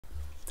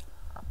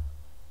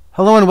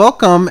Hello and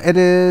welcome. It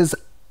is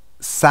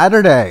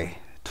Saturday,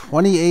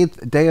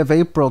 28th day of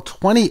April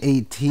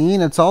 2018.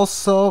 It's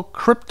also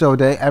crypto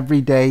day. Every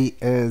day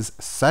is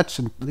such,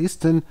 at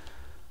least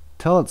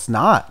until it's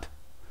not.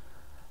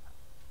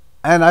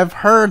 And I've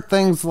heard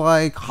things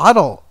like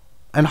hodl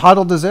and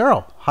hodl to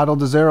zero. Hodl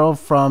to zero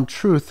from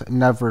Truth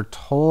Never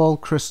Told,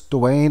 Chris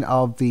Dwayne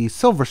of the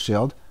Silver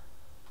Shield.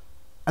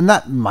 And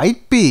that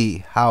might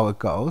be how it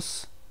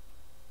goes,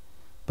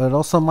 but it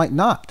also might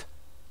not.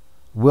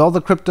 Will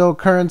the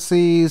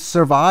cryptocurrencies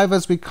survive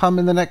as we come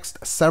in the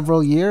next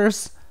several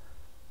years?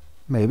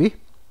 Maybe.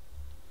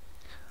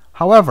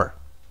 However,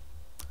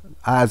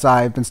 as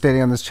I've been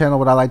stating on this channel,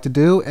 what I like to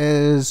do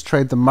is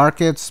trade the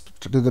markets,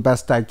 do the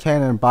best I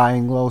can in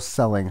buying low,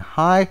 selling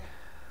high,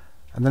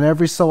 and then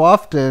every so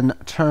often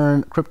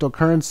turn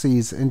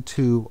cryptocurrencies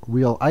into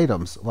real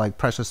items like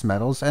precious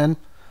metals and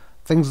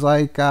things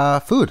like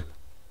food.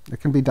 It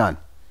can be done.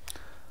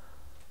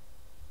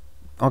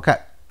 Okay,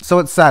 so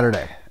it's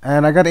Saturday.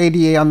 And I got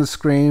ADA on the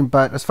screen,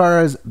 but as far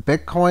as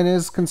Bitcoin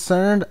is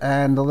concerned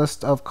and the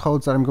list of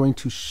codes that I'm going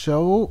to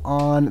show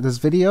on this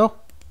video,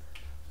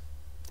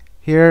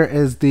 here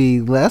is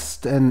the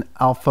list in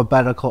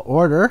alphabetical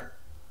order.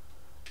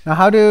 Now,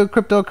 how do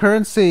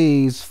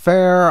cryptocurrencies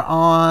fare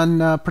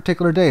on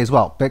particular days?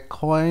 Well,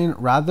 Bitcoin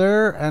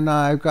rather, and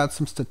I've got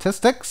some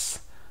statistics.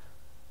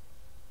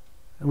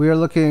 We are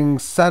looking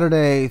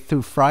Saturday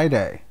through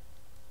Friday.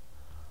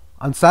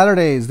 On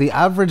Saturdays, the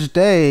average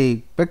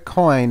day,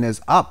 Bitcoin is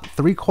up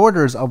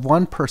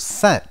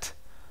 0.75%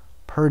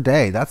 per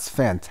day. That's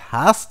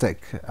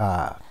fantastic,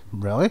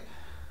 really.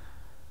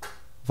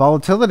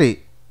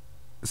 Volatility,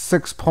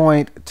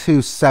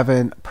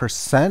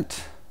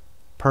 6.27%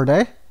 per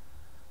day.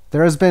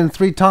 There has been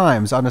 3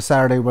 times on a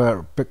Saturday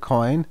where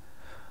Bitcoin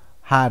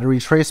had a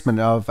retracement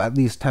of at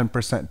least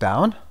 10%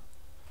 down,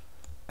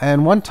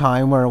 and 1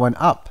 time where it went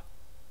up,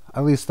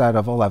 at least that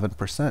of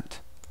 11%.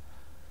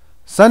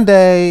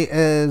 Sunday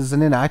is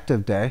an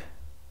inactive day.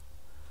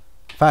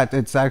 In fact,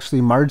 it's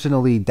actually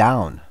marginally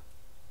down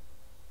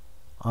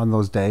on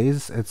those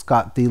days. It's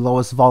got the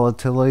lowest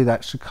volatility.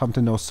 That should come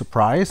to no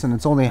surprise, and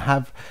it's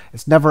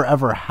never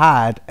ever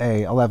had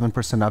a 11%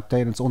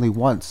 update. It's only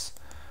once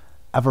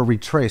ever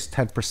retraced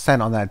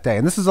 10% on that day,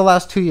 and this is the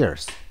last 2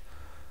 years.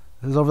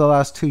 This is over the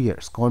last 2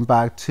 years, going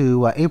back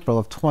to April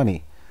of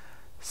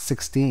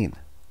 2016.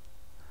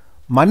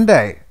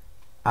 Monday,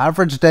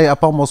 average day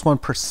up almost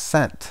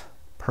 1%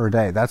 per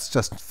day. That's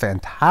just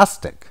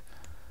fantastic.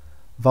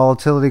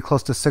 Volatility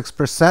close to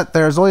 6%.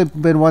 There's only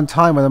been 1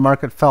 time when the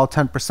market fell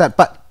 10%,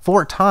 but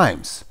 4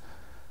 times.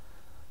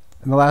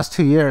 In the last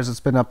 2 years, it's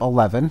been up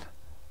 11.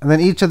 And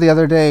then each of the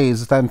other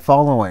days then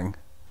following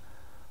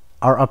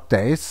are up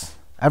days.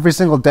 Every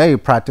single day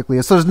practically.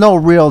 So there's no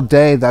real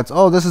day that's,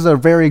 oh, this is a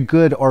very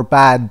good or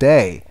bad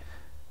day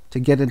to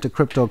get into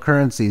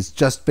cryptocurrencies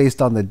just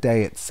based on the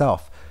day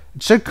itself.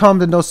 It should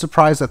come to no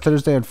surprise that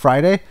Thursday and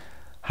Friday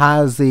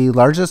has the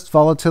largest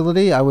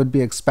volatility. I would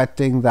be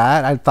expecting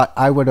that.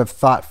 I would have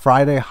thought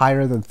Friday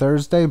higher than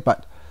Thursday,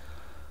 but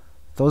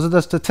those are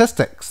the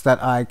statistics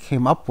that I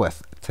came up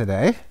with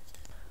today.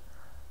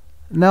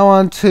 Now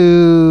on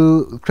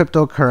to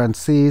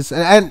cryptocurrencies,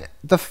 and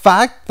the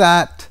fact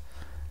that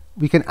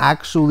we can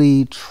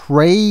actually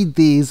trade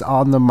these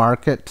on the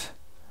market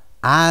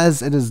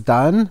as it is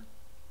done,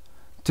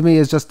 to me,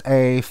 is just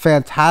a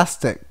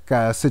fantastic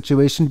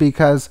situation,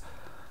 because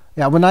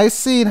yeah, when I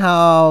seen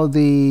how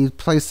the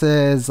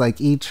places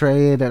like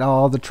E-Trade and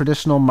all the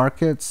traditional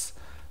markets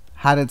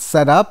had it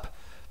set up,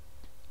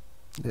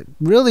 it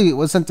really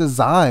wasn't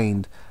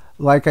designed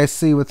like I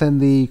see within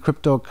the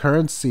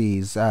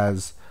cryptocurrencies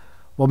as,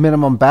 well,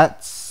 minimum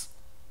bets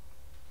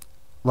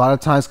a lot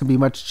of times can be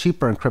much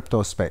cheaper in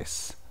crypto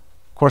space.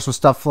 Of course, with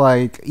stuff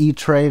like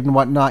E-Trade and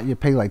whatnot, you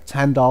pay like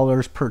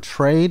 $10 per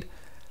trade.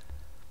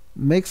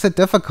 Makes it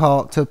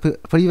difficult to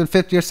put even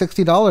 $50 or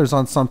 $60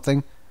 on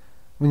something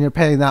when you're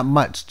paying that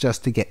much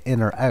just to get in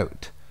or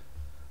out.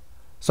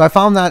 So I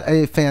found that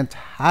a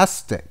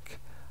fantastic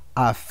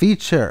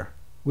feature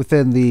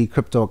within the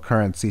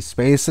cryptocurrency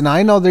space, and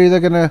I know they're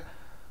either going to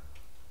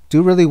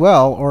do really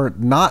well or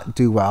not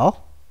do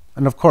well,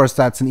 and of course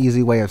that's an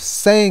easy way of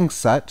saying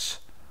such,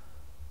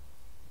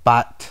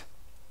 but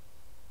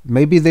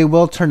maybe they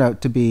will turn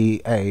out to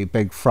be a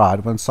big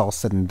fraud when it's all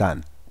said and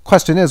done.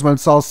 Question is, when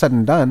it's all said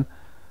and done,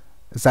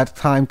 is that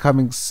time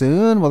coming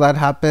soon? Will that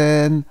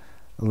happen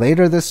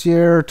later this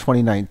year,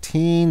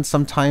 2019,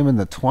 sometime in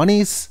the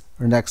 20s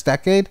or next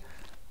decade?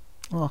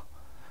 Well,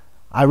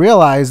 I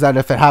realize that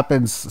if it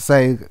happens,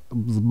 say,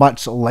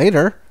 much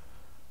later,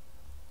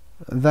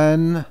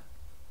 then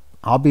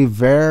I'll be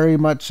very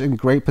much in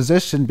great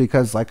position,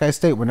 because like I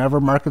state,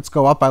 whenever markets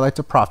go up, I like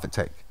to profit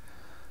take.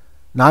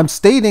 Now I'm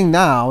stating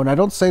now, and I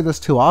don't say this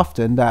too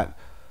often, that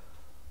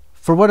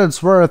for what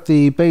it's worth,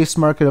 the base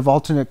market of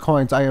alternate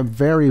coins, I am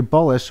very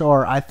bullish,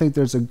 or I think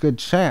there's a good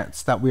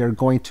chance that we are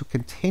going to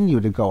continue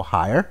to go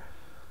higher.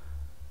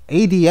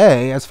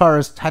 ADA, as far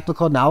as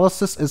technical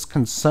analysis is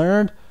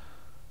concerned,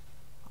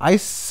 I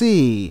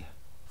see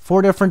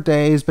 4 different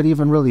days, but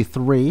even really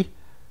 3,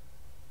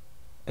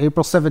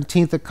 April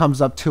 17th, it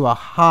comes up to a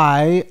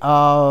high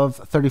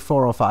of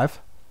 34.05.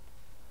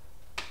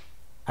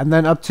 And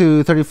then up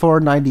to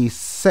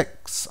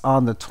 34.96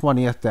 on the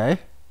 20th day. A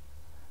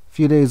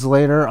few days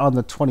later, on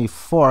the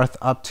 24th,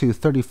 up to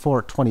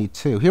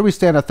 34.22. Here we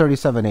stand at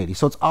 37.80.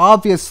 So it's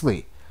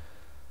obviously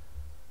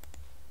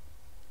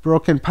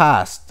broken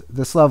past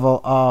this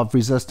level of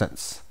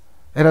resistance.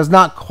 It has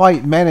not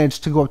quite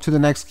managed to go up to the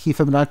next key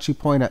Fibonacci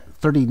point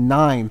at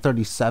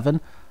 39.37.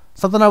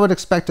 Something I would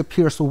expect to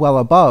pierce well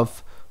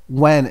above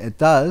when it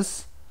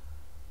does.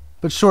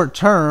 But short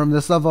term,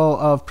 this level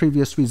of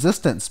previous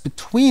resistance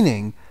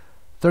between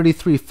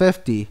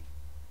 33.50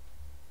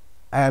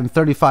 and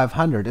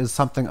 3,500 is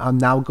something I'm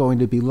now going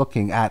to be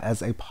looking at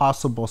as a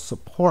possible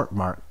support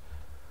mark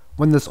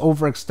when this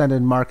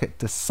overextended market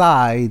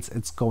decides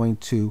it's going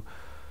to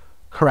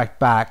correct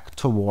back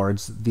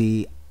towards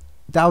the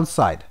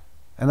downside.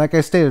 And like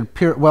I stated,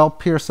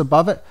 pierce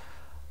above it.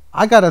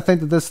 I got to think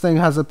that this thing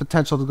has a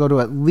potential to go to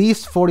at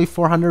least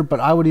 4,400,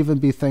 but I would even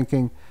be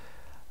thinking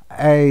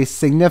a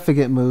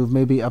significant move,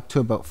 maybe up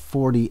to about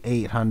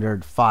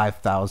 4,800,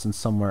 5,000,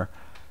 somewhere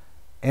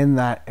in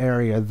that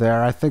area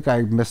there. I think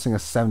I'm missing a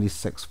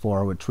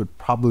 76.4, which would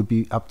probably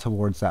be up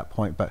towards that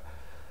point, but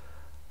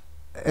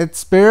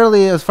it's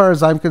barely, as far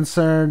as I'm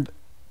concerned,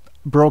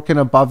 broken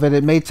above it.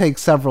 It may take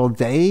several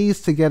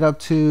days to get up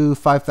to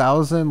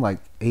 5,000, like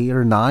 8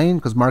 or 9,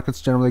 because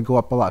markets generally go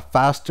up a lot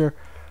faster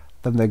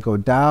than they go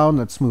down.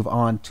 Let's move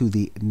on to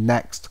the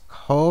next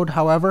code,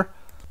 however.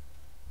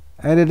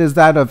 And it is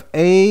that of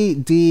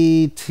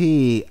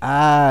ADT,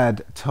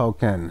 add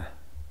token.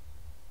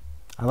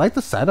 I like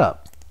the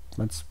setup.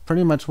 That's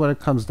pretty much what it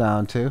comes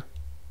down to.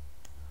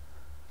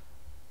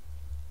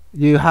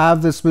 You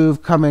have this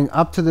move coming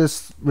up to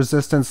this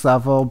resistance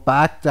level,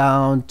 back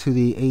down to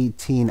the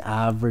 18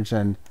 average.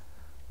 And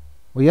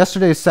well,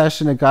 yesterday's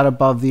session, it got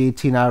above the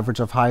 18 average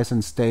of highs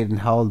and stayed and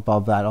held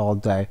above that all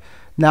day.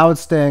 Now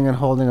it's staying and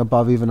holding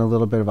above even a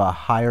little bit of a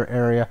higher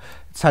area.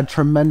 It's had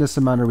tremendous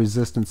amount of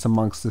resistance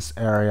amongst this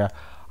area.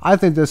 I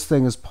think this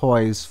thing is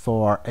poised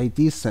for a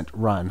decent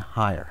run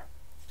higher.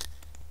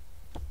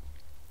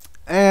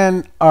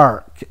 And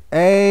ARK,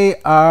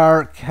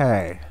 ARK.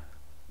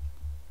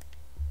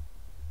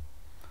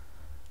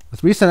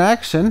 With recent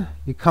action,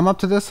 you come up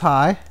to this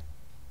high,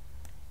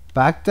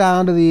 back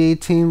down to the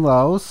 18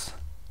 lows.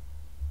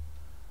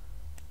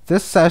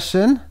 This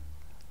session,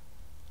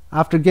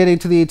 after getting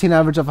to the 18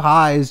 average of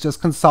highs,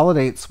 just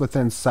consolidates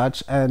within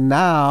such, and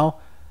now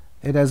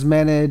it has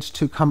managed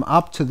to come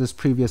up to this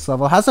previous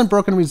level. It hasn't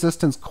broken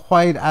resistance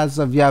quite as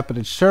of yet, but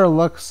it sure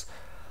looks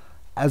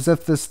as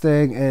if this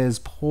thing is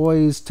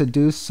poised to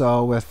do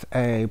so with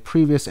a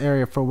previous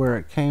area for where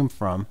it came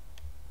from.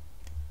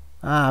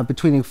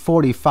 Between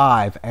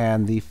 45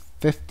 and the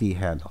 50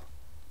 handle.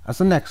 That's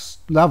the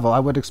next level I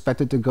would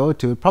expect it to go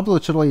to. It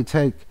probably should only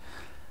take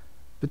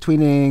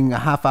between a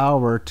half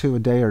hour to a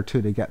day or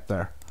two to get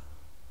there.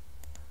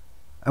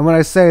 And when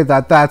I say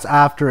that, that's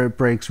after it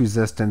breaks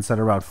resistance at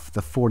around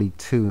the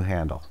 42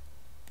 handle.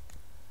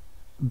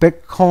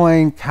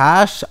 Bitcoin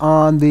Cash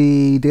on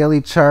the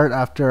daily chart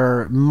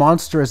after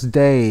monstrous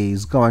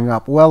days going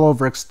up, well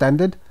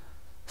overextended.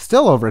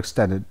 Still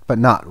overextended, but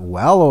not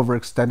well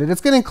overextended.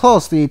 It's getting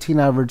close, the 18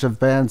 average of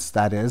bands,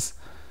 that is,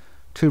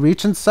 to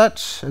reach and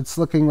such. It's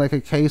looking like a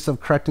case of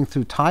correcting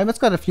through time. It's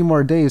got a few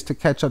more days to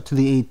catch up to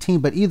the 18,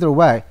 but either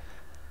way,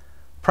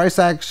 price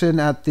action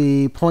at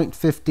the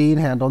 0.15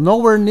 handle,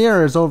 nowhere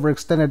near as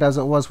overextended as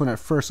it was when it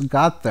first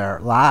got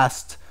there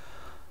last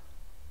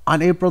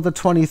on April the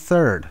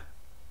 23rd.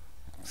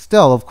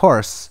 Still, of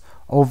course,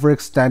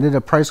 overextended.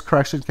 A price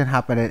correction can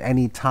happen at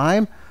any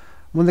time.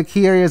 One of the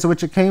key areas at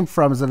which it came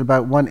from is at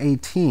about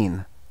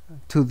 118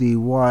 to the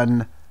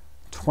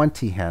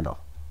 120 handle.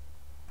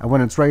 And when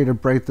it's ready to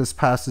break this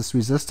past this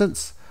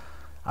resistance,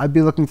 I'd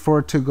be looking for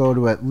it to go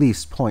to at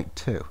least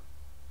 0.2.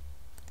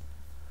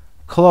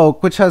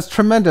 Cloak, which has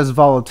tremendous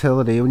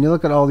volatility. When you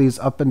look at all these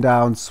up and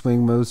down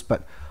swing moves,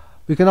 but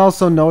we can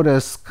also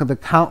notice the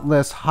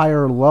countless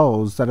higher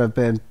lows that have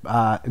been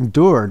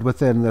endured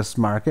within this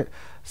market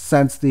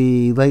since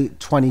the late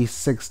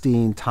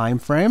 2016 time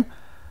frame.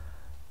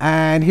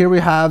 And here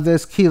we have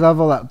this key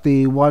level at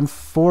the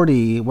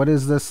 140. What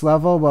is this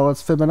level? Well,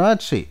 it's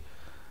Fibonacci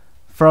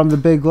from the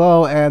big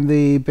low and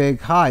the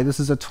big high. This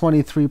is a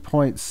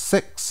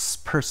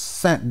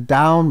 23.6%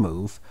 down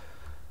move,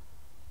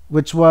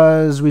 which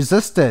was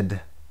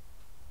resisted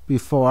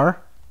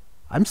before.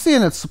 I'm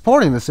seeing it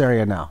supporting this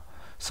area now,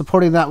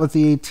 supporting that with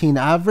the 18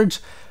 average.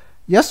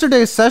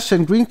 Yesterday's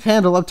session, green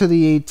candle up to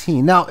the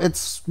 18. Now,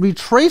 it's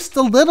retraced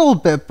a little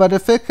bit, but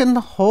if it can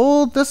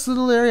hold this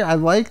little area, I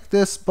like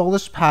this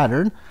bullish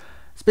pattern.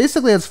 It's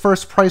basically its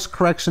first price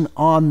correction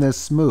on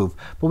this move.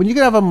 But when you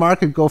can have a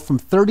market go from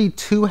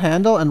 32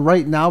 handle, and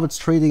right now it's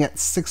trading at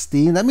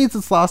 16, that means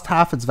it's lost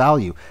half its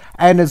value.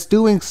 And it's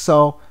doing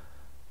so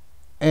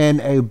in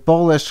a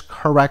bullish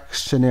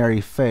correctionary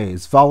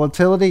phase.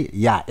 Volatility,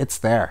 yeah, it's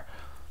there.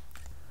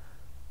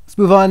 Let's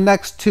move on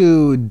next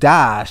to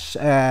Dash.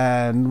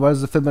 And what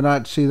is the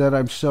Fibonacci that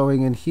I'm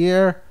showing in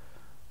here?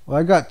 Well,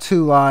 I got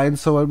two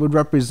lines, so it would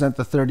represent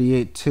the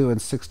 38.2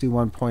 and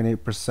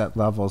 61.8%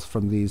 levels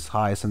from these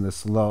highs and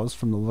this lows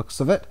from the looks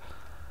of it.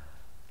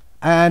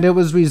 And it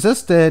was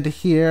resisted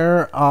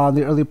here on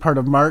the early part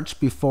of March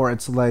before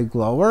its leg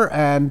lower.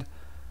 And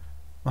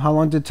how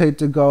long did it take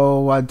to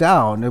go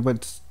down? It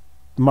went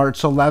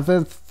March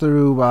 11th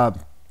through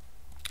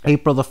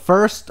April the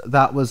 1st.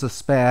 That was a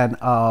span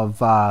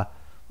of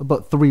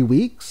about 3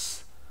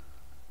 weeks.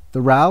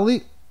 The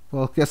rally,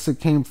 well, I guess it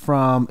came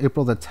from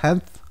April the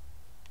 10th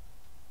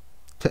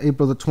to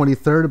April the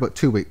 23rd, about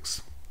 2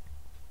 weeks.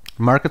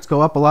 Markets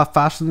go up a lot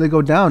faster than they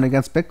go down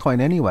against Bitcoin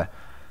anyway.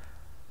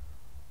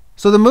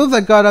 So the move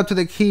that got up to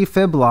the key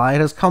fib line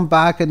has come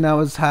back and now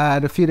has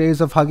had a few days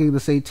of hugging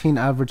this 18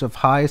 average of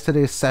highs.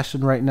 Today's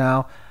session right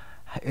now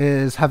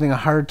is having a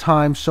hard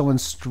time showing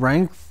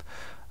strength,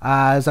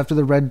 as after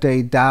the red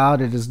day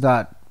down, it is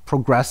not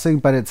progressing,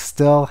 but it's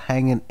still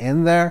hanging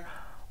in there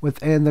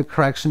within the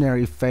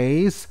correctionary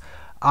phase.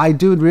 I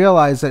do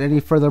realize that any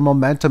further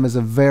momentum is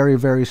a very,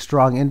 very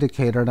strong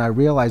indicator, and I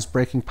realize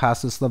breaking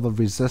past this level of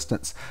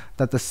resistance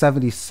that the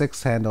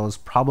 76 handle is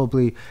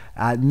probably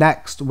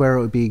next where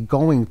it would be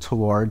going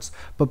towards.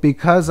 But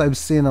because I'm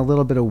seeing a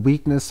little bit of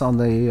weakness on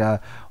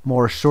the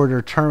more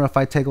shorter term, if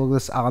I take a look at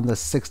this on the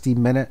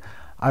 60-minute,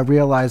 I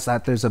realize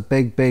that there's a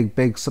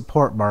big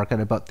support mark at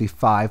about the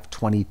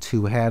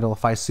 522 handle.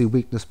 If I see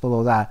weakness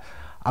below that,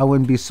 I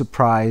wouldn't be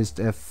surprised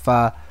if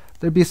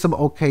there'd be some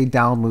okay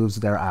down moves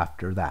there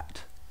after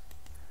that.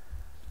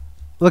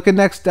 Looking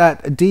next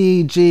at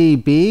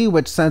DGB,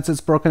 which since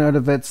it's broken out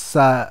of its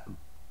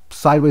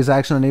sideways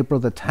action on April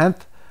the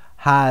 10th,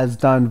 has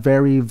done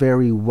very,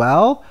 very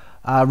well.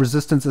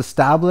 Resistance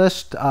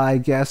established, I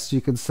guess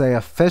you could say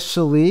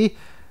officially,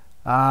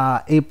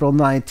 April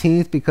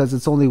 19th, because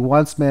it's only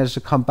once managed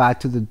to come back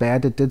to the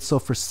band. It did so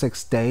for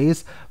 6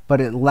 days, but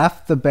it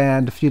left the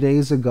band a few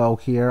days ago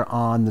here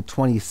on the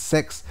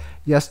 26th.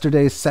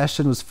 Yesterday's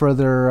session was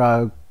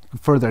further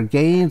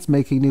gains,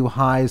 making new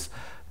highs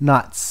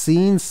not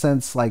seen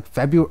since like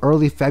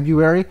early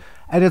February,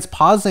 and it's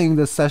pausing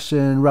the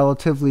session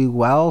relatively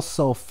well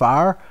so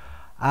far.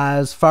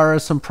 As far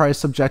as some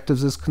price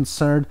objectives is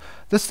concerned,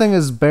 this thing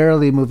is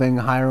barely moving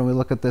higher when we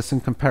look at this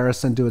in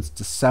comparison to its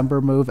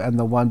December move and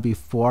the one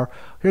before.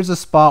 Here's a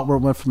spot where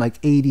it went from like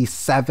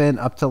 87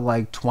 up to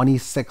like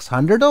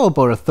 2600. Oh,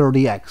 about a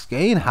 30x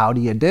gain. How do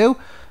you do?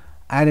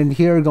 And in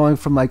here, going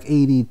from like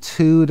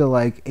 82 to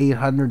like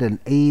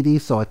 880,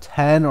 so a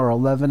 10 or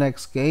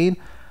 11x gain.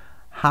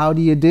 How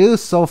do you do?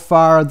 So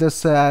far,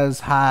 this has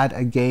had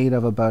a gain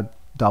of about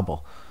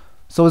double.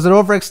 So is it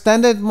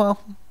overextended?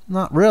 Well,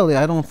 not really.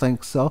 I don't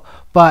think so.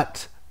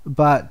 But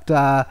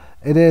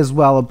it is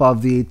well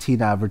above the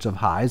 18 average of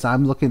highs.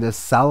 I'm looking to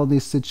sell in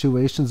these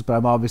situations, but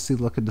I'm obviously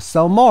looking to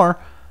sell more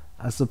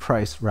as the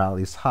price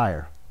rallies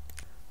higher.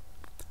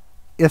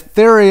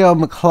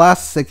 Ethereum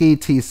Classic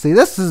ETC.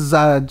 This is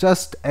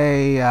just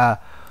a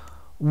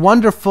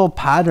wonderful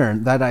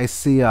pattern that I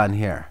see on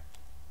here,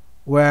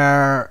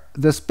 where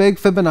this big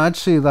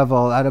Fibonacci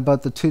level at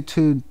about the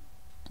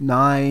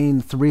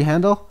 2293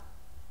 handle,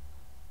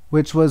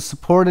 which was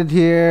supported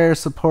here,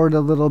 supported a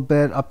little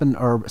bit up and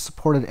or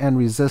supported and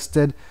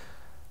resisted.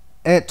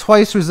 It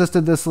twice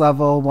resisted this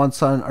level,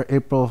 once on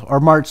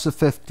March the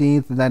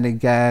 15th, and then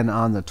again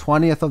on the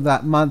 20th of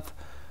that month.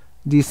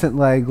 Decent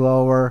leg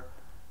lower.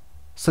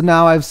 So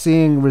now I've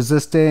seen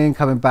resisting,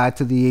 coming back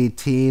to the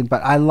 18,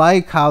 but I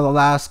like how the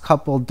last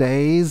couple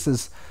days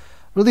is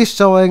really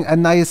showing a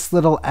nice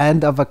little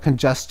end of a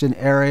congestion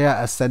area,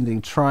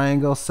 ascending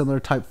triangle, similar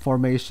type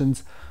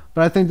formations.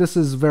 But I think this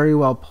is very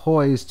well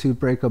poised to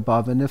break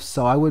above, and if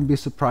so, I wouldn't be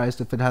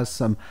surprised if it has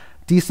some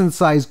decent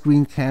sized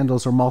green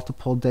candles or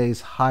multiple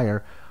days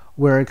higher,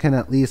 where it can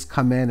at least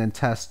come in and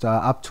test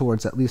up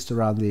towards at least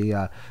around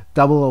the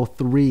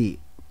 003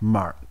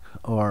 mark,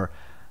 or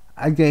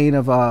a gain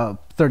of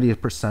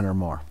 30% or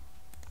more.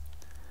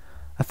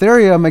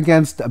 Ethereum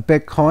against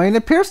Bitcoin.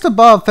 It pierced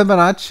above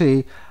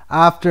Fibonacci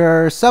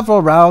after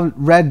several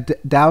red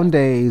down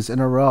days in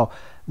a row,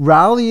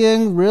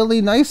 rallying really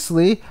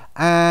nicely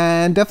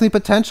and definitely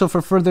potential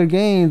for further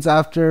gains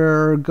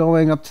after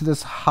going up to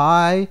this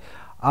high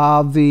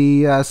of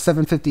the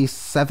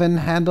 757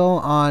 handle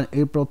on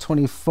April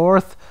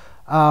 24th.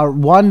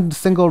 One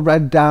single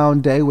red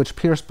down day which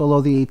pierced below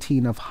the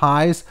 18 of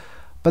highs,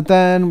 but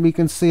then we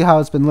can see how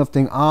it's been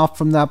lifting off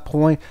from that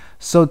point.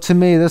 So to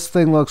me, this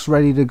thing looks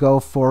ready to go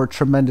for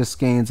tremendous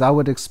gains. I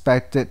would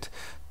expect it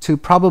to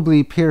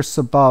probably pierce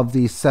above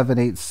the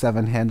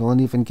 787 handle and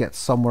even get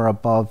somewhere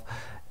above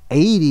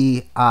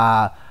 80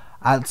 at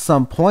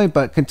some point,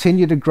 but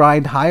continue to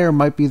grind higher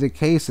might be the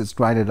case. It's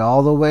grinded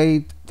all the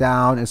way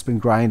down. It's been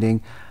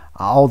grinding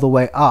all the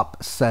way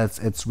up since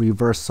its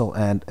reversal,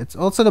 and it's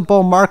also in a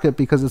bull market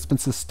because it's been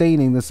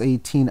sustaining this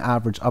 18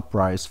 average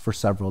uprise for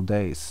several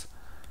days.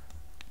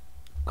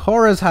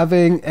 Core is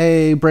having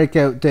a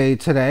breakout day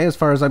today, as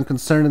far as I'm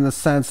concerned, in the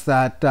sense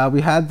that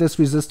we had this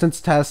resistance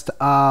test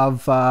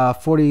of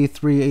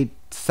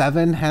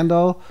 4387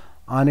 handle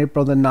on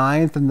April the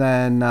 9th, and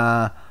then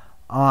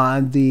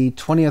on the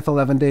 20th,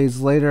 11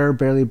 days later,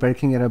 barely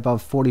breaking it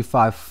above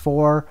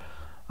 45.4.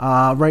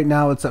 Right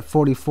now it's at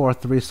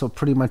 44.3, so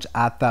pretty much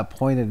at that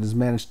point it has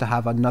managed to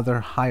have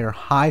another higher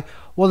high.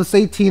 Well, this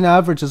 18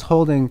 average is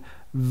holding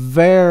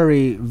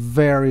very,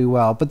 very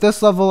well, but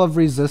this level of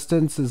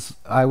resistance is,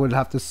 I would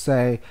have to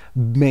say,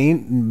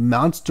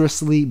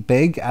 monstrously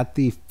big at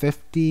the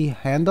 50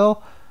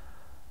 handle.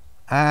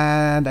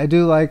 And I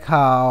do like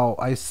how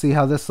I see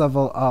how this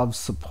level of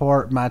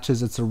support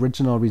matches its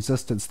original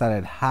resistance that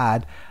it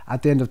had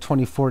at the end of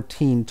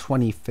 2014,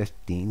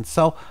 2015.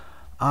 So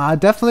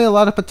definitely a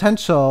lot of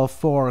potential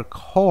for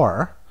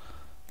core.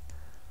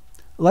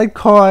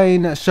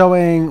 Litecoin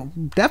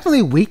showing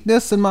definitely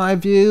weakness in my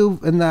view,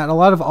 in that a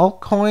lot of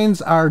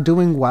altcoins are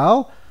doing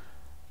well.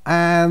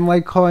 And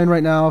Litecoin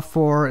right now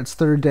for its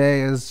third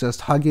day is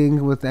just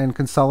hugging with and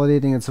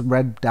consolidating its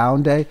red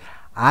down day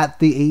at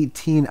the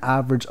 18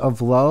 average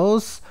of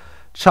lows,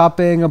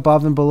 chopping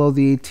above and below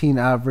the 18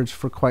 average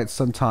for quite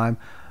some time.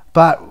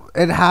 But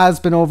it has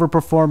been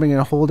overperforming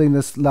and holding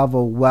this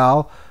level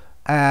well.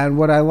 And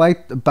what I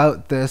liked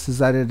about this is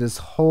that it is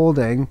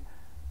holding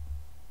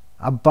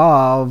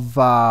above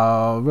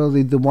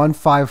really the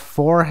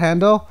 154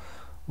 handle,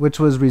 which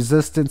was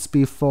resistance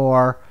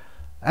before.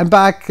 And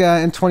back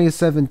in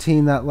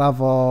 2017, that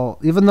level,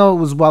 even though it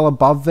was well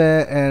above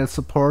it and it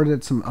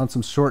supported on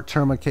some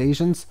short-term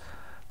occasions,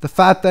 the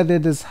fact that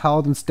it is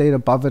held and stayed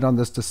above it on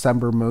this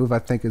December move, I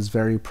think, is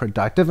very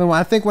productive. And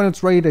I think when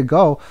it's ready to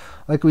go,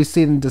 like we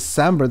see in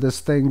December, this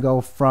thing go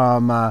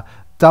from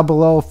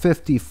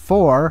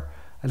 0054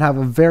 and have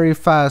a very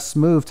fast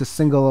move to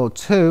single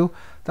 02.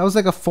 That was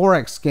like a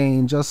 4x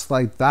gain just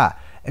like that.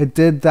 It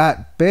did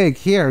that big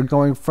here,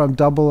 going from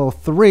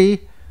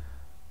 003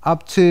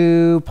 up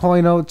to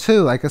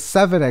 0.02, like a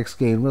 7x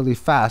gain really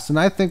fast. And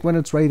I think when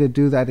it's ready to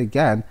do that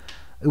again,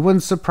 it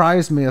wouldn't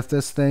surprise me if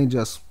this thing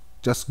just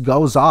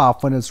goes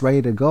off when it's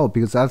ready to go,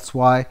 because that's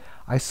why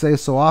I say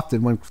so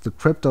often when the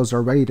cryptos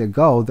are ready to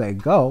go, they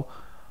go.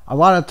 A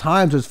lot of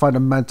times there's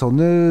fundamental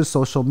news,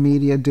 social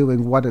media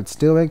doing what it's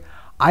doing.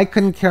 I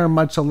couldn't care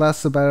much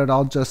less about it.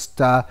 I'll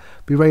just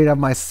be ready to have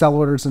my sell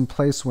orders in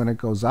place when it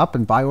goes up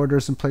and buy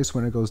orders in place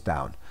when it goes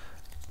down.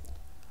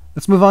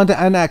 Let's move on to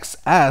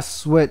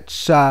NXS,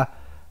 which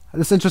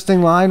this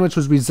interesting line, which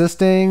was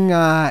resisting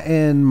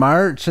in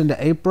March into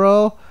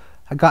April,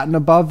 had gotten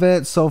above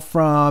it. So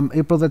from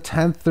April the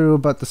 10th through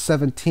about the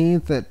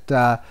 17th, it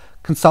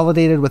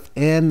consolidated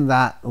within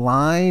that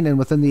line and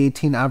within the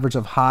 18 average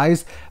of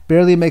highs,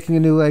 barely making a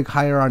new leg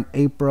higher on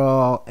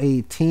April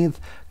 18th,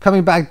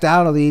 coming back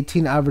down on the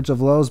 18 average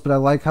of lows. But I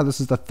like how this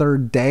is the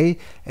third day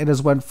it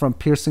has went from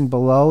piercing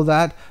below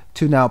that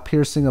to now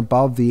piercing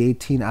above the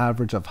 18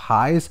 average of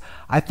highs.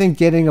 I think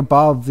getting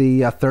above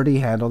the 30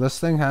 handle, this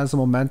thing has the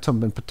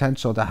momentum and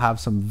potential to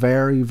have some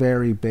very,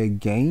 very big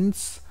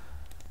gains.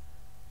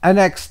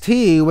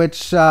 NXT,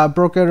 which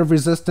broke out of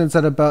resistance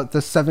at about the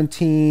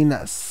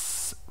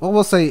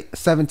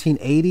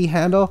 1780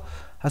 handle,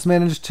 has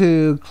managed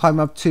to climb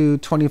up to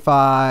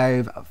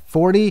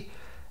 2540,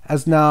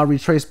 has now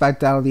retraced back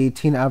down to the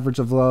 18 average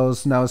of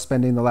lows, now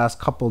spending the last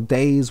couple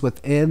days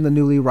within the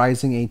newly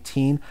rising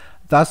 18,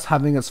 thus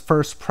having its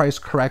first price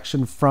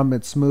correction from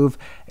its move.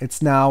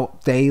 It's now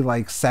day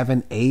like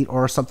 7, 8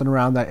 or something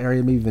around that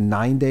area, maybe even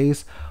 9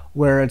 days,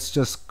 where it's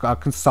just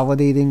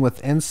consolidating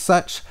within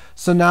such.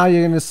 So now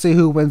you're going to see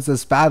who wins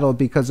this battle,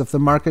 because if the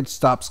market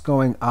stops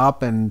going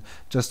up and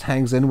just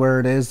hangs in where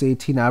it is, the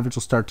 18 average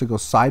will start to go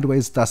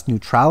sideways, thus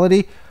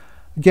neutrality.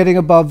 Getting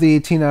above the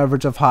 18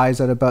 average of highs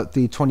at about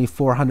the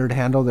 2400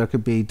 handle, there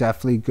could be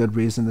definitely good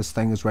reason this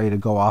thing is ready to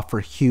go off for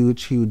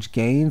huge, huge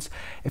gains.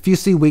 If you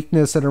see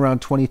weakness at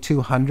around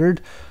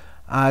 2200,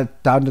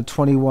 down to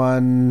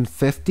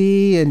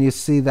 2150, and you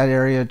see that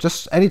area,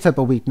 just any type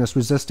of weakness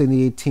resisting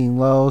the 18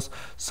 lows,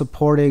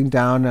 supporting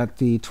down at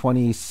the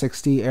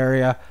 2060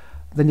 area,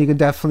 then you can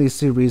definitely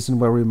see reason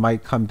where we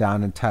might come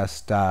down and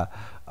test a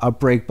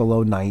break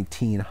below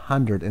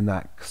 1900 in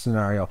that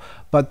scenario.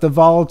 But the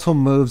volatile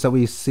moves that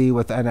we see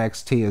with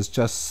NXT is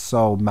just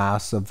so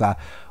massive that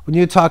when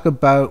you talk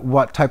about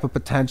what type of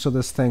potential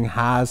this thing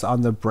has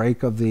on the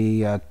break of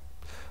the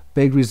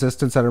big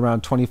resistance at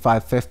around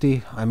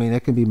 2550, I mean,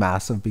 it can be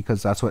massive,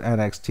 because that's what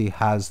NXT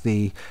has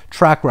the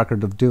track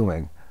record of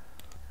doing.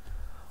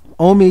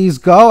 Omi's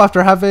go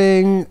after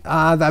having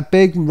that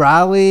big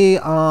rally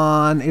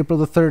on April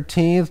the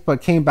 13th,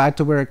 but came back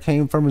to where it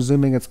came from,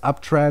 resuming its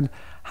uptrend.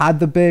 Had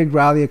the big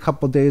rally a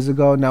couple days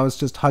ago. Now it's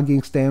just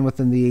hugging, staying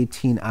within the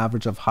 18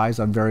 average of highs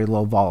on very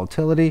low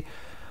volatility.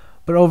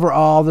 But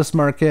overall, this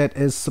market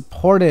is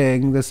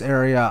supporting this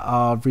area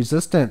of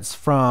resistance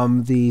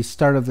from the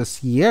start of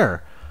this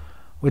year,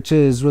 which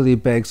is really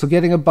big. So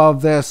getting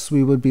above this,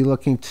 we would be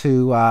looking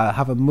to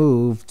have a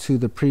move to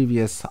the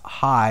previous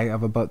high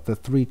of about the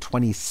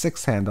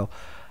 326 handle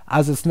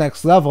as its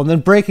next level. And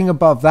then breaking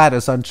above that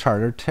is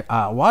uncharted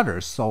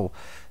waters. So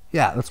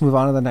yeah, let's move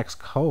on to the next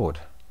code.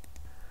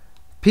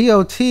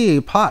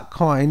 POT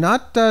coin,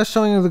 not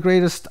showing the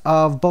greatest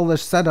of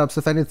bullish setups,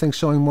 if anything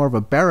showing more of a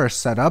bearish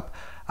setup.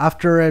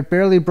 After it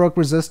barely broke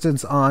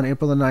resistance on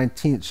April the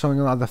 19th, showing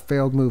a lot of the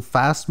failed move,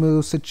 fast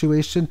move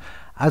situation,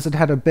 as it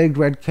had a big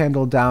red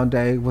candle down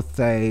day with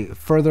a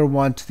further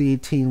one to the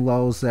 18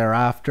 lows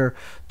thereafter.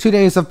 2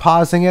 days of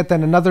pausing it,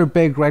 then another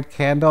big red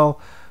candle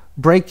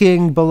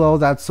breaking below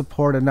that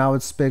support, and now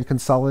it's been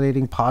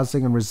consolidating,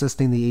 pausing, and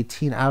resisting the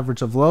 18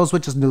 average of lows,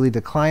 which is newly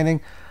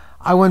declining.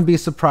 I wouldn't be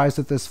surprised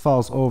if this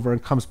falls over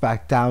and comes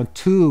back down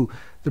to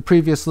the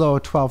previous low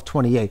of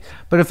 1228.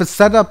 But if it's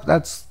set up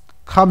that's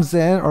comes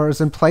in or is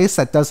in place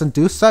that doesn't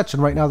do such,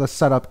 and right now the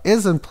setup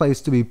is in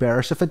place to be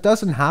bearish, if it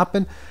doesn't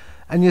happen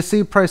and you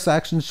see price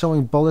action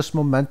showing bullish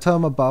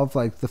momentum above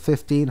like the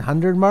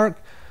 1500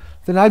 mark,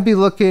 then I'd be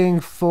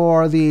looking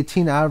for the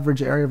 18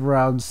 average area of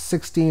around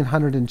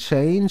 1600 and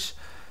change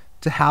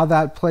to how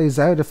that plays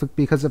out,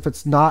 because if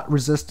it's not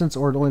resistance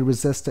or it only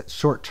resists at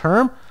short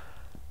term,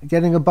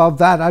 getting above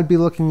that, I'd be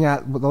looking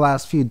at the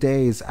last few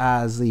days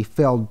as the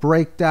failed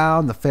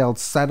breakdown, the failed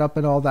setup,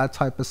 and all that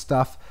type of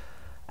stuff.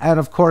 And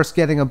of course,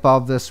 getting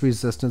above this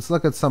resistance.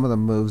 Look at some of the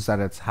moves that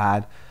it's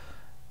had.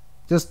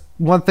 Just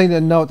one thing to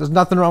note, there's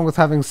nothing wrong with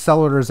having sell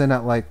orders in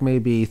at like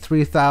maybe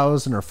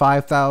 3,000 or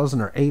 5,000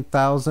 or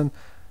 8,000,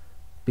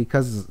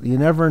 because you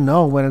never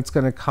know when it's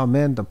going to come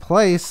into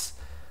place.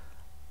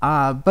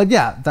 But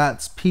yeah,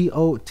 that's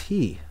POT.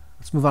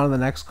 Let's move on to the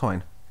next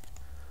coin.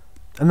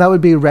 And that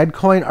would be red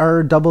coin,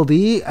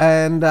 RDD.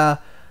 And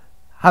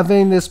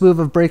having this move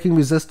of breaking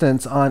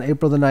resistance on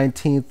April the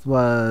 19th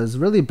was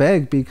really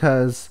big,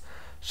 because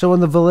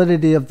showing the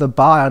validity of the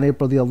buy on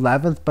April the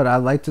 11th, but I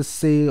like to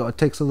see it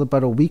takes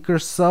about a week or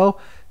so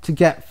to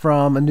get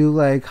from a new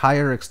leg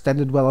higher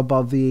extended well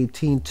above the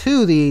 18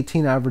 to the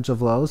 18 average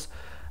of lows.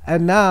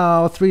 And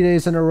now 3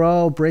 days in a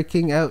row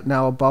breaking out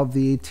now above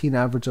the 18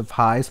 average of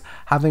highs,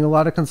 having a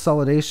lot of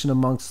consolidation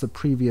amongst the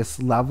previous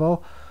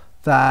level.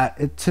 That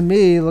it to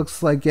me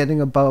looks like getting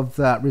above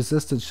that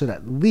resistance should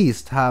at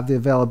least have the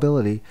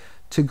availability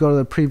to go to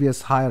the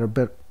previous high at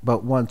about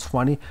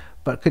 120,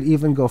 but could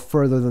even go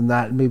further than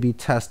that and maybe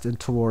test in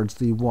towards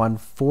the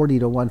 140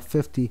 to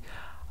 150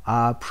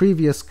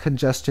 previous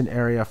congestion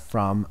area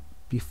from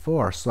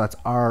before. So that's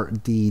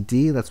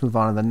RDD. Let's move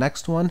on to the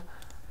next one.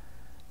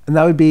 And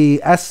that would be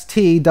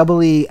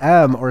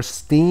STEEM or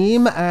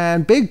Steam,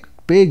 and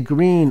big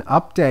green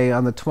up day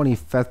on the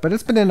 25th, but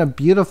it's been in a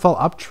beautiful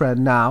uptrend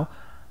now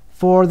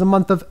for the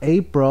month of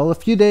April. A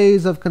few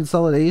days of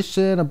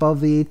consolidation above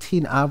the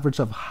 18 average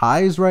of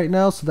highs right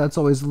now, so that's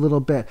always a little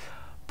bit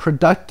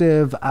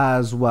productive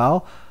as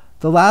well.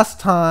 The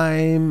last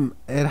time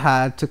it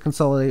had to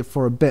consolidate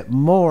for a bit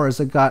more as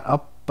it got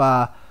up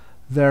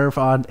there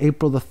on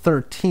April the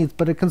 13th,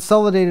 but it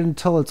consolidated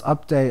until its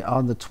update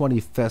on the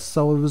 25th,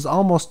 so it was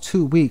almost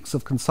 2 weeks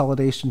of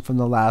consolidation from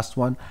the last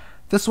one.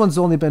 This one's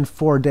only been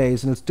 4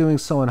 days, and it's doing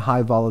so in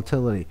high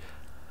volatility.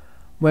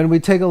 When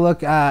we take a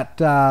look at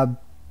some,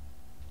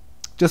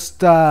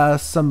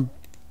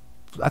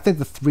 I think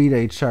the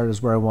 3-day chart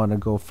is where I want to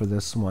go for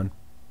this one.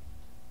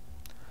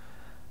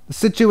 The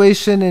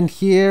situation in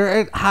here,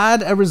 it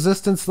had a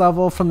resistance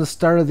level from the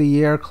start of the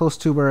year close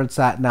to where it's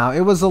at now.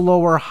 It was a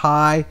lower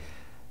high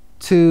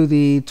to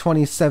the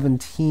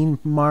 2017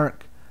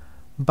 mark,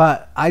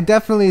 but I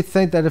definitely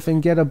think that if it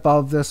can get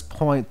above this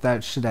point,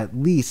 that should at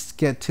least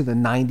get to the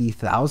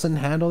 90,000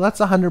 handle.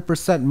 That's a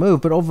 100% move,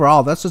 but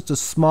overall that's just a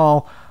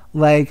small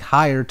leg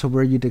higher to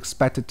where you'd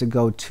expect it to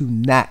go to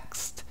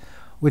next,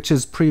 which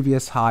is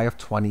previous high of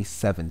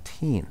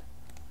 2017.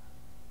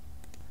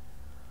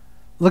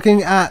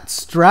 Looking at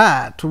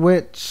Strat,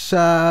 which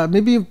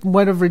maybe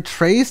might have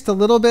retraced a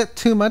little bit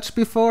too much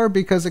before,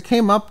 because it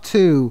came up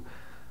to,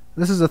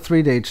 this is a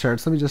 3-day chart,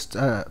 so let me just,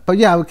 but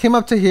yeah, it came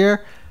up to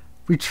here,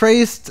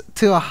 retraced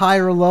to a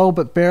higher low,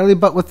 but barely,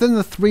 but within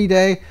the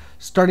 3-day,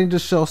 starting to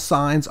show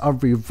signs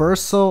of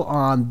reversal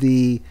on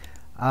the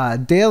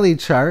daily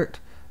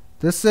chart.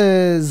 This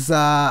is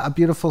a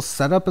beautiful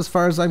setup as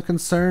far as I'm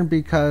concerned,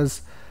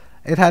 because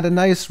it had a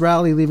nice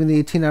rally leaving the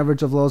 18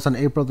 average of lows on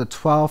April the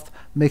 12th,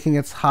 making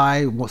its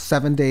high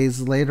 7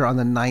 days later on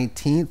the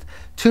 19th.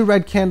 2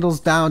 red candles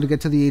down to get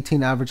to the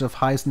 18 average of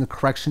highs in the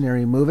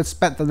correctionary move. It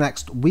spent the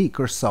next week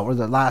or so, or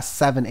the last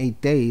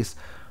 7-8 days,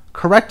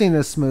 correcting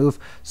this move.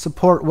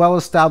 Support well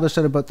established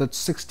at about the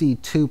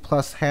 62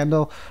 plus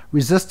handle.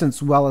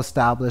 Resistance well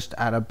established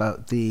at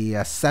about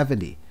the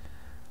 70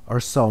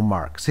 or so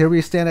marks. Here we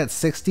stand at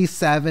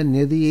 67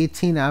 near the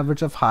 18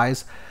 average of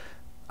highs.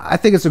 I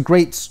think it's a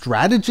great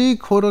strategy,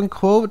 quote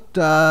unquote,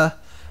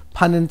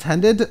 pun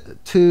intended,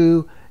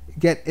 to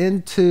get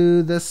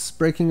into this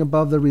breaking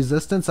above the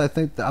resistance. I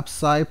think the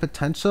upside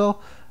potential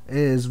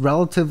is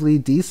relatively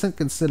decent,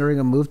 considering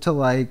a move to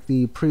like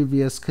the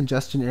previous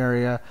congestion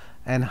area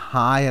and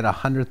high at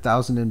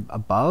 100,000 and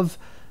above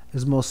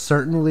is most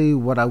certainly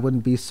what I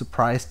wouldn't be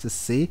surprised to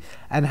see.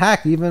 And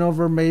heck, even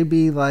over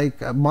maybe like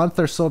a month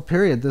or so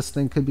period, this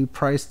thing could be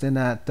priced in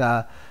at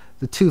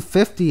the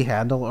 250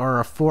 handle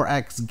or a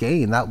 4x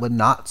gain. That would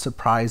not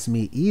surprise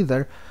me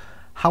either.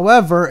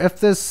 However, if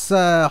this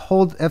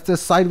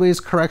sideways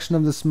correction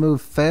of this move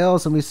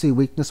fails and we see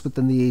weakness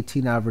within the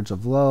 18 average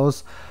of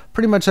lows,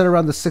 pretty much at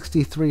around the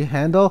 63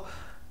 handle,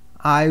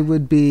 I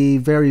would be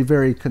very,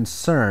 very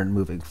concerned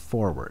moving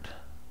forward.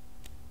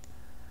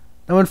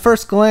 Now, in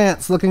first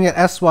glance, looking at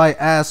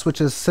SYS,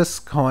 which is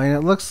Syscoin,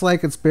 it looks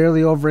like it's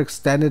barely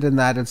overextended in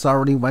that it's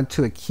already went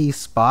to a key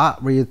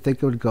spot where you'd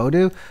think it would go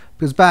to.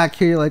 Because back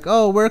here, you're like,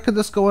 oh, where could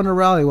this go in a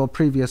rally? Well,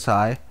 previous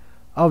high.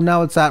 Oh,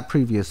 now it's at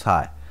previous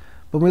high.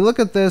 But when we look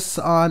at this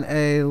on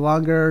a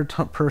longer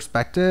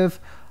perspective,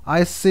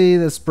 I see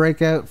this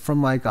breakout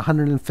from like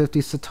 150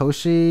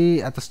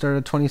 Satoshi at the start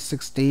of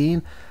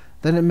 2016.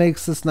 Then it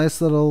makes this nice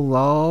little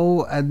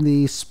low in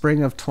the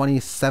spring of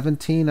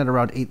 2017 at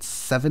around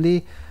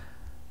 870.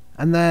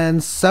 And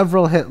then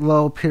several hit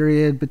low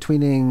period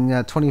between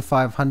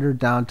 2500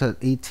 down to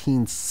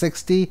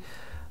 1860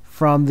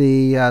 from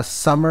the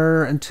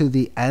summer into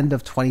the end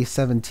of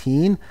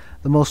 2017.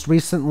 The most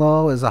recent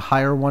low is a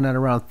higher one at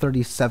around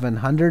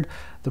 3700.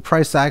 The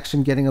price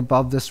action getting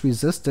above this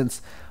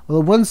resistance.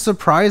 Well, it wouldn't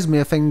surprise me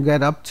if I can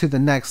get up to the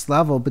next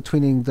level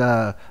between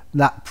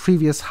that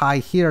previous high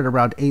here at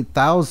around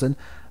 8,000.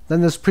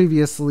 Then this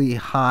previously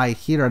high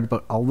here at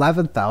about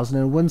 11,000.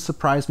 And it wouldn't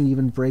surprise me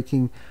even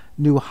breaking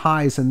new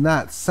highs in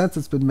that, since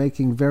it's been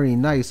making very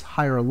nice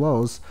higher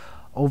lows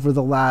over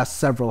the last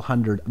several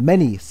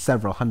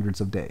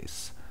hundreds of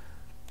days.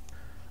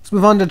 Let's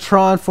move on to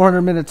Tron,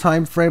 400-minute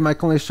time frame. I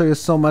can only show you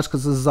so much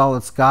because this is all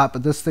it's got,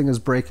 but this thing is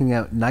breaking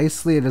out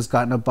nicely. It has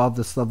gotten above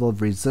this level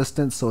of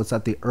resistance, so it's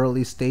at the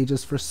early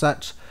stages for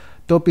such.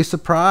 Don't be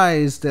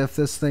surprised if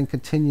this thing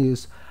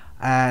continues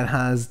and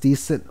has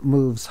decent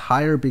moves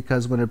higher,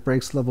 because when it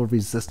breaks level of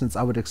resistance,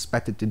 I would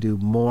expect it to do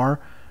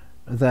more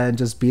than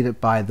just beat it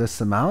by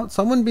this amount.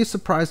 So I wouldn't be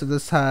surprised if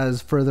this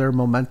has further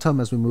momentum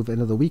as we move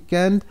into the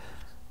weekend.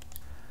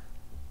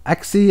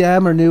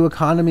 XEM, or New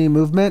Economy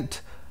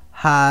Movement,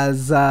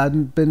 has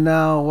been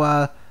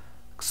now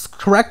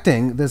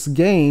correcting this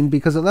gain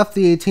because it left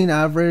the 18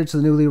 average,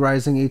 the newly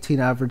rising 18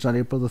 average on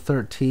April the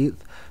 13th.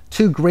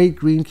 Two great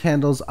green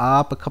candles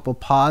up, a couple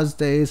pause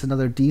days,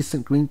 another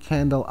decent green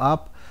candle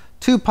up.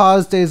 Two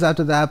pause days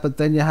after that, but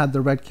then you had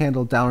the red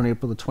candle down on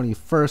April the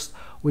 21st,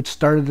 which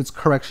started its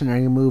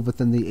correctionary move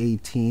within the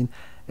 18.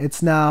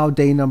 It's now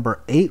day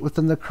number 8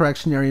 within the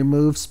correctionary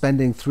move,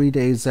 spending 3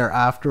 days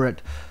thereafter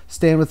it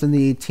staying within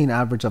the 18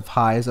 average of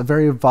highs. A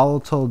very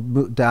volatile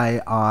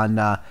day on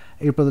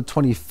April the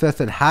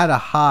 25th. It had a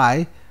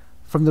high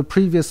from the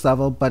previous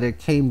level, but it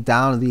came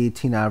down to the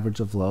 18 average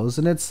of lows,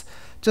 and it's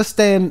just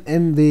staying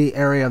in the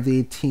area of the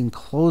 18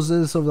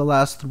 closes over the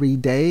last 3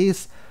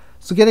 days.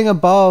 So getting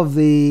above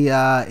the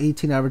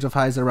 18 average of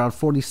highs at around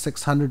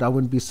 4,600, I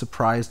wouldn't be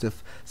surprised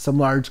if some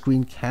large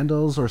green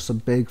candles or some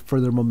big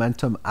further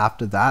momentum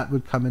after that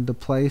would come into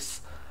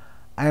place.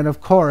 And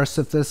of course,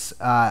 if this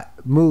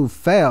move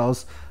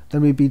fails,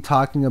 then we'd be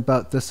talking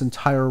about this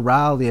entire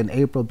rally in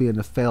April being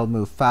a failed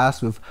move,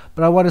 fast move.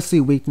 But I want to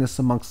see weakness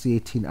amongst the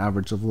 18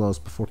 average of lows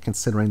before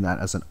considering that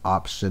as an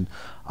option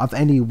of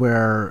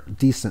anywhere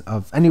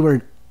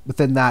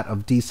within that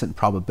of decent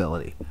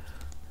probability.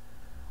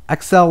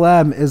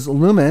 XLM is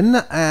Lumen,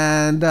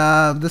 and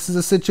this is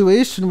a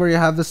situation where you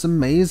have this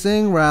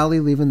amazing rally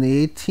leaving the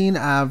 18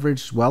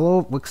 average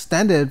well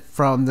extended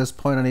from this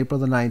point on April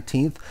the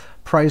 19th.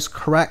 Price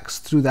corrects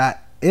through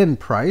that in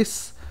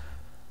price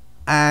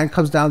and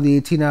comes down the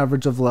 18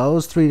 average of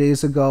lows. 3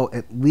 days ago,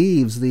 it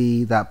leaves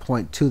that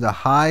point to the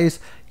highs.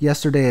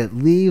 Yesterday, it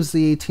leaves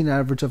the 18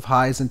 average of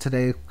highs, and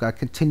today got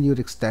continued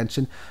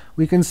extension.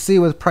 We can see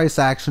with price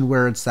action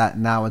where it's at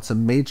now. It's a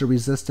major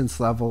resistance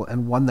level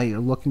and one that you're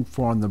looking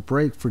for on the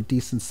break for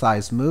decent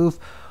size move.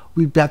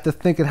 We'd have to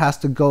think it has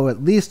to go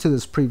at least to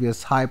this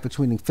previous high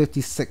between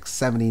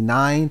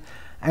 56.79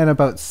 and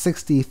about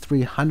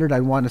 6,300. I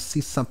want to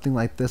see something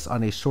like this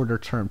on a shorter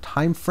term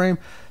time frame.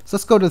 So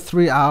let's go to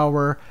 3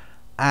 hour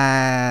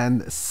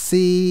and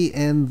see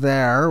in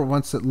there,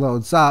 once it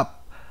loads up,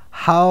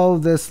 how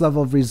this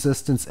level of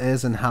resistance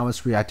is and how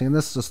it's reacting. And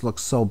this just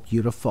looks so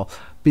beautiful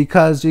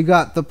because you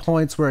got the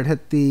points where it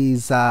hit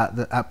these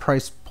at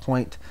price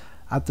point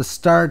at the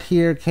start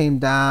here, came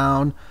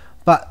down.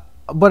 But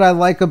what I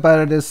like about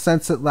it is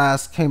since it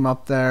last came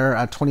up there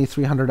at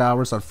 2,300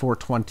 hours at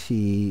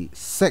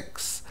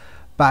 426,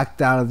 back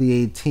down to the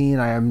 18,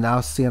 I am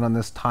now seeing on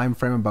this time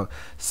frame about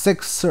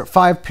 6 or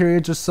 5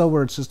 periods or so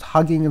where it's just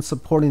hugging and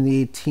supporting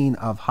the 18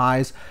 of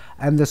highs,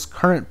 and this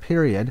current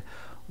period,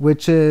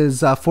 which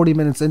is 40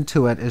 minutes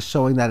into it, is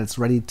showing that it's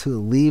ready to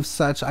leave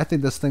such. I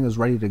think this thing is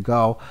ready to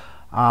go.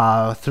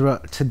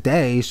 Throughout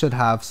today should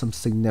have some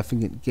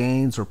significant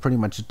gains. We're pretty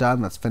much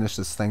done. Let's finish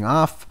this thing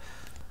off.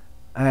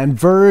 And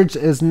Verge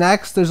is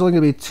next. There's only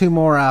going to be 2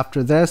 more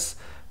after this.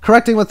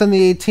 Correcting within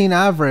the 18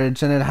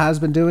 average, and it has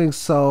been doing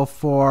so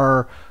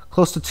for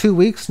close to 2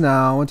 weeks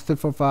now. 1, 2, 3,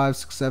 4, 5,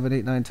 6, 7,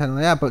 8, 9, 10,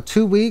 yeah, about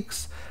 2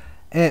 weeks.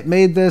 It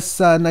made this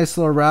nice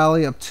little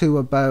rally up to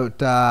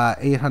about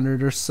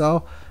 800 or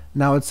so.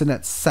 Now it's in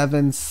at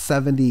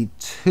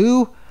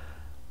 772.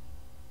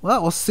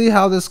 Well, we'll see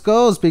how this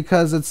goes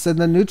because it's in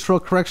the neutral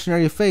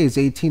correctionary phase.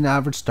 18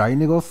 average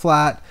starting to go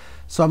flat.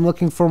 So I'm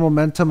looking for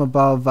momentum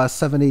above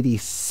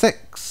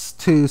 786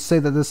 to say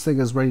that this thing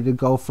is ready to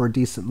go for a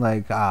decent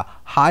leg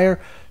higher.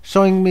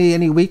 Showing me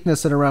any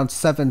weakness at around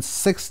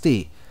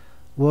 760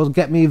 will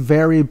get me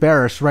very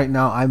bearish. Right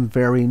now I'm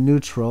very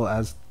neutral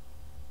as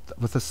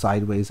with a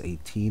sideways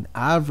 18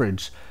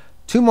 average.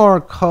 Two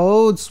more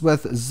codes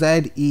with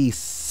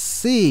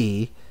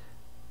ZEC,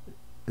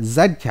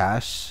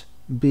 Zcash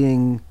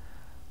being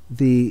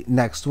the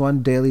next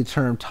one, daily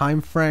term time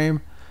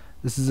frame.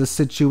 This is a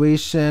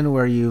situation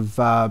where you've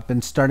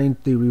been starting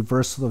the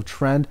reversal of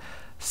trend.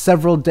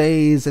 Several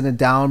days in a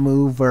down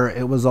move where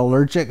it was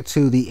allergic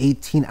to the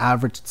 18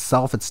 average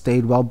itself. It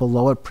stayed well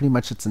below it pretty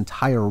much its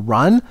entire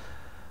run,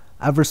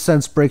 ever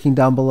since breaking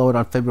down below it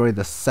on February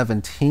the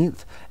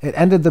 17th. It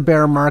ended the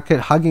bear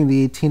market hugging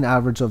the 18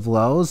 average of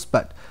lows,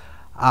 but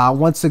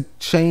once it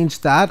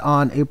changed that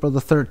on April the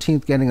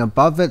 13th, getting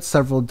above it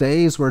several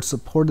days where it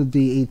supported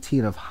the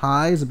 18 of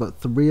highs,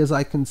 about 3 as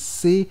I can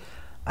see,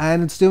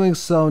 and it's doing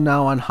so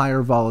now on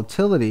higher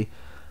volatility.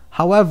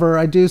 However,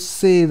 I do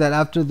see that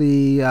after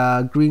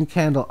the green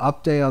candle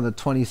up day on the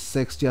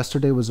 26th,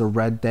 yesterday was a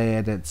red day,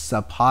 and it's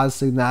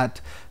pausing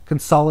that,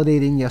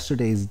 consolidating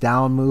yesterday's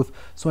down move.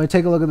 So when I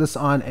take a look at this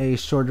on a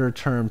shorter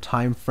term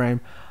time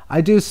frame,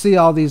 I do see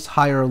all these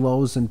higher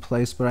lows in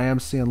place, but I am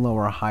seeing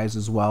lower highs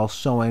as well,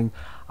 showing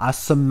a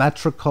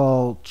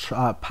symmetrical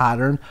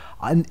pattern,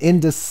 an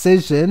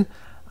indecision.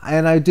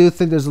 And I do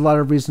think there's a lot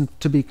of reason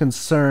to be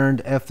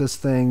concerned if this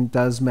thing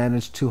does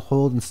manage to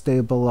hold and stay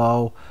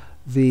below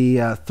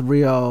the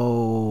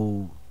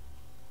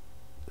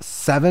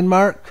 307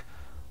 mark,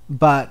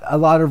 but a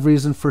lot of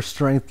reason for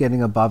strength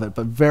getting above it,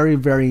 but very,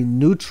 very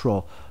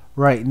neutral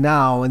right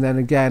now. And then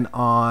again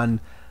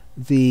on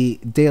the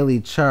daily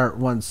chart,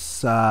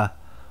 once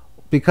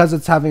because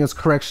it's having its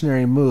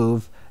correctionary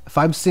move, if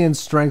I'm seeing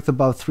strength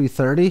above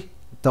 330,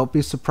 don't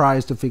be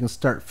surprised if we can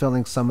start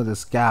filling some of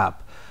this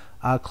gap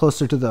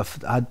closer to the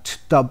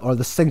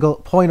single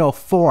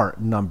 0.04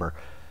 number.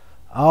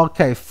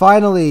 Okay,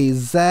 finally,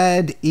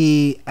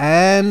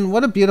 ZEN.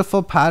 What a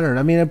beautiful pattern.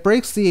 I mean, it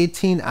breaks the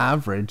 18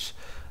 average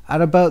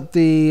at about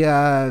the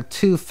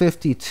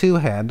 252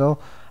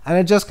 handle, and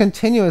it just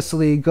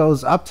continuously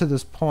goes up to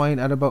this point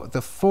at about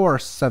the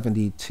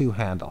 472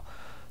 handle.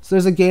 So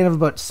there's a gain of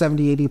about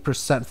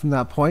 70-80% from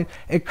that point.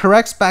 It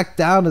corrects back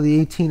down to the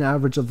 18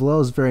 average of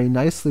lows very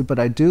nicely, but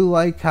I do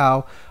like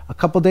how a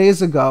couple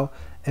days ago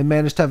it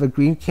managed to have a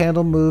green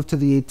candle move to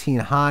the 18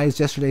 highs,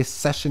 yesterday's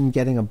session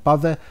getting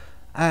above it,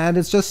 and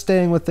it's just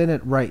staying within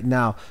it right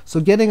now. So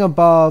getting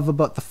above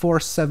about the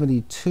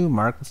 472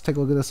 mark. Let's take a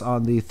look at this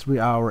on the 3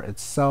 hour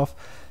itself.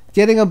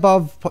 Getting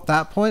above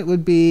that point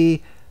would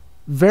be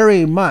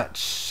very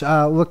much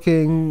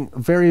looking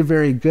very,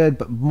 very good,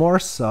 but more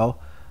so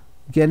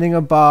getting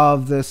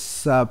above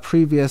this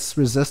previous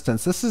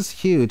resistance. This is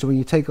huge when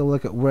you take a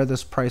look at where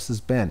this price has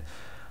been.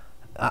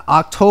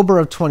 October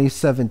of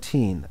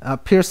 2017,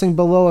 piercing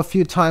below a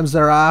few times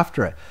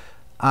thereafter it.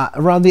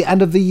 Around the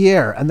end of the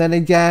year, and then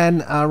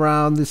again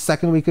around the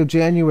second week of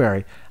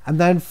January, and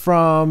then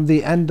from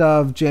the end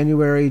of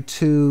January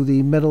to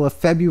the middle of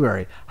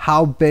February,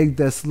 how big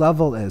this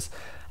level is.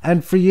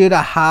 And for you to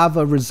have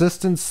a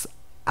resistance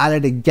at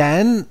it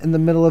again in the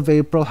middle of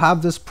April,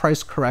 have this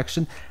price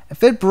correction,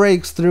 if it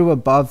breaks through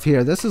above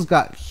here, this has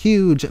got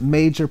huge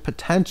major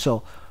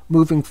potential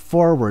moving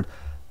forward.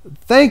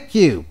 Thank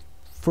you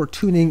for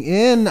tuning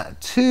in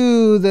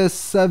to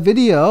this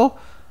video.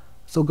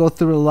 So go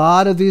through a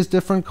lot of these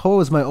different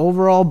codes. My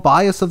overall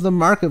bias of the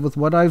market with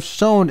what I've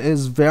shown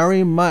is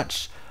very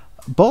much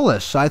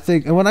bullish, I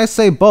think. And when I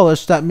say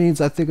bullish, that means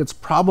I think it's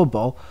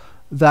probable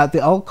that the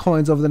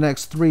altcoins over the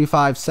next 3,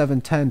 5, 7,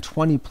 10,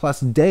 20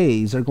 plus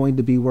days are going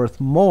to be worth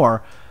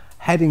more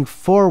heading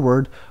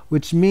forward,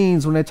 which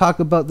means when I talk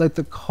about like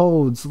the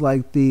codes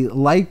like the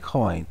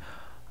Litecoin,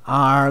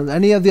 are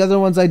any of the other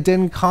ones I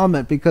didn't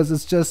comment because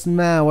it's just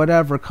meh,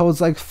 whatever. Codes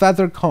like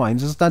Feathercoin,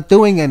 just not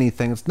doing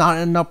anything. It's not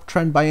an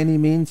uptrend by any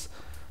means.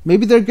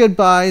 Maybe they're good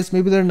buys,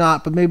 maybe they're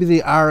not, but maybe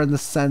they are in the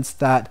sense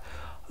that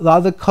a lot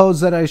of the codes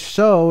that I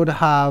showed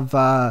have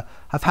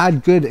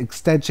had good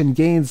extension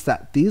gains,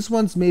 that these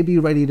ones may be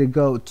ready to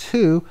go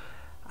too,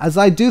 as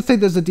I do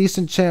think there's a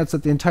decent chance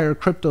that the entire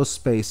crypto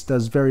space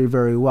does very,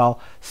 very well,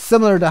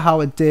 similar to how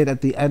it did at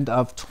the end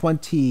of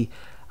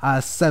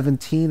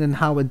 2017 and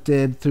how it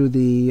did through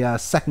the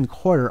second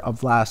quarter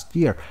of last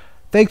year.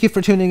 Thank you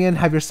for tuning in.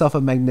 Have yourself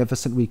a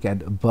magnificent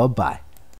weekend. Bye-bye.